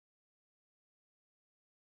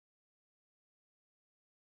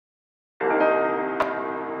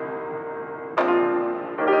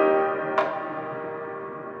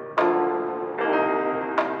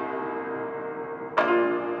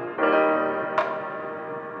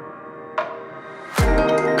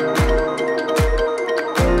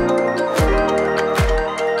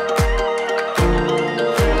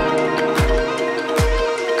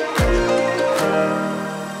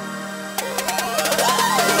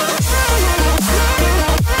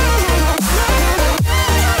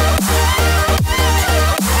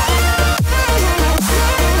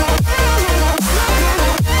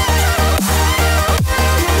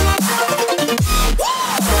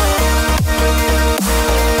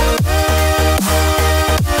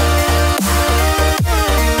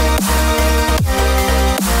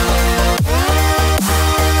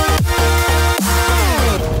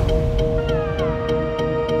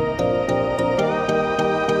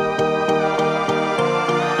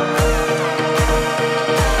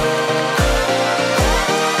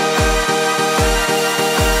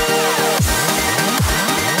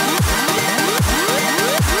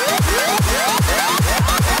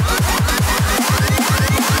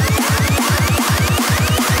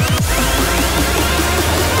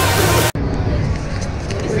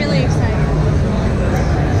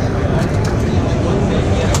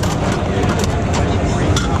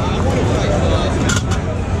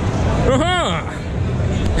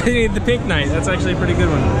The pink night, that's actually a pretty good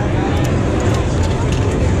one.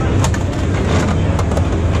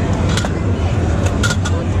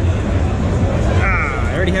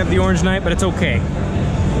 I already have the orange night, but it's okay.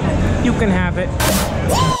 You can have it.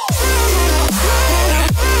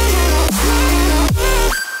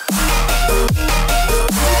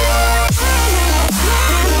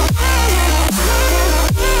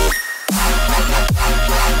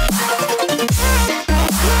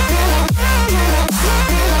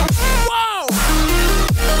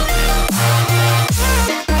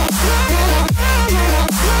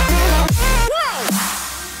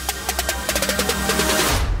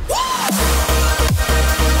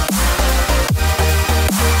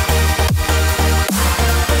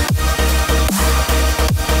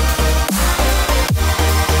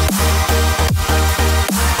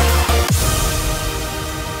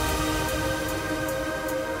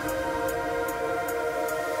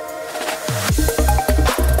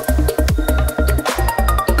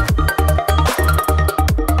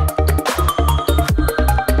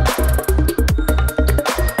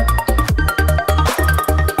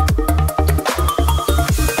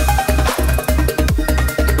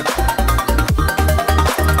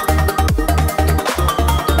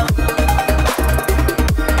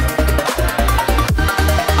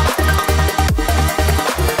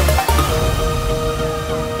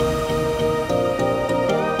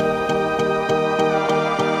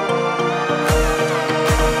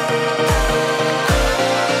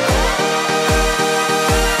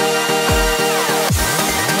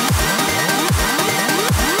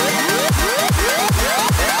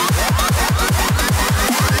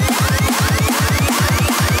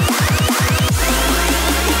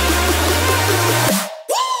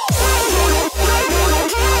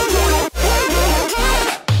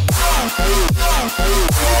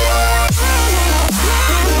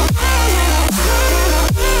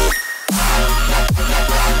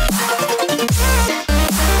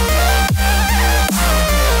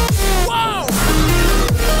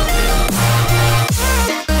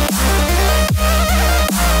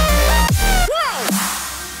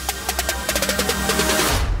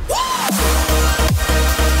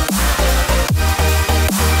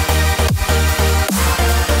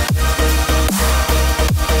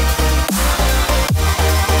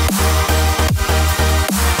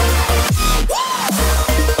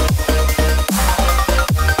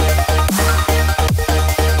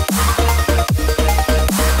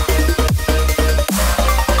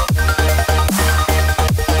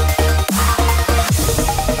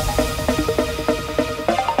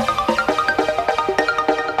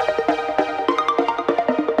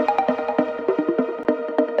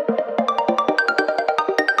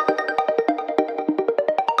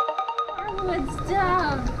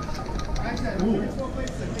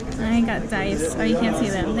 I got dice. Oh, you can't see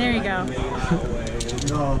them. There you go.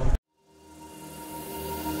 No.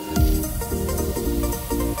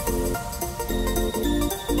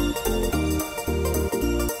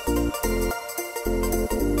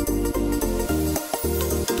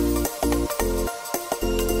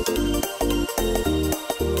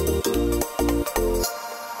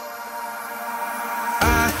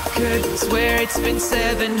 Could swear it's been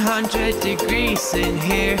 700 degrees in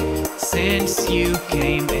here since you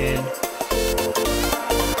came in.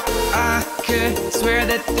 I could swear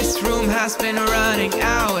that this room has been running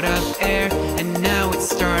out of air, and now it's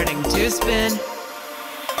starting to spin.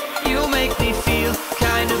 You make me feel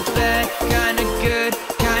kinda bad, kinda good,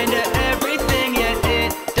 kinda everything, yet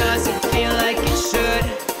it doesn't feel like it should.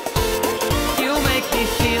 You make me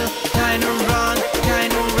feel kinda wrong,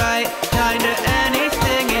 kinda right, kinda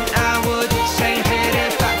anything, and I would change it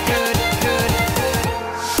if I could.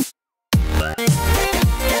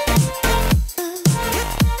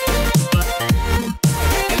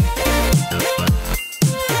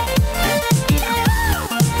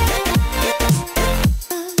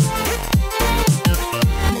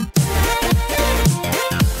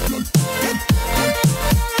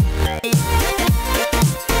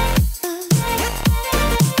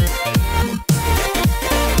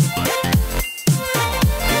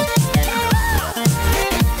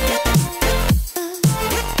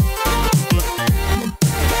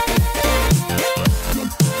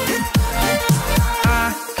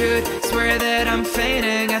 I'm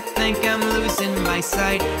fainting, I think I'm losing my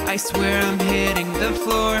sight. I swear I'm hitting the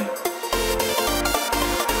floor.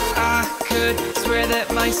 I could swear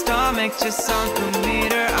that my stomach just sunk a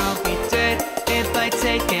meter. I'll be dead if I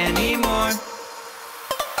take any more.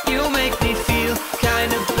 You make me feel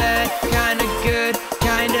kinda bad, kinda good,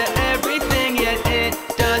 kinda everything, yet it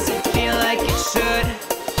doesn't feel like it should.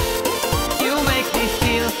 You make me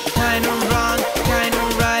feel kinda wrong, kinda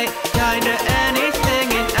right.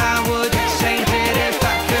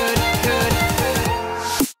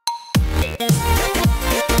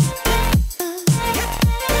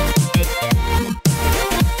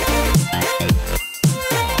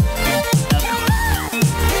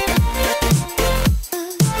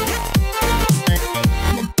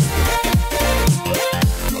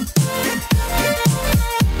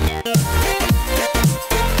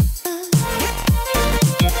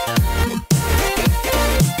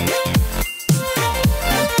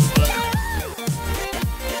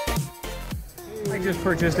 just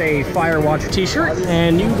purchased a Firewatch t-shirt,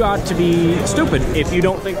 and you got to be stupid if you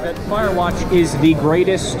don't think that Firewatch is the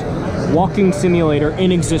greatest walking simulator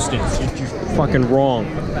in existence. You're fucking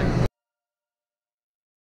wrong.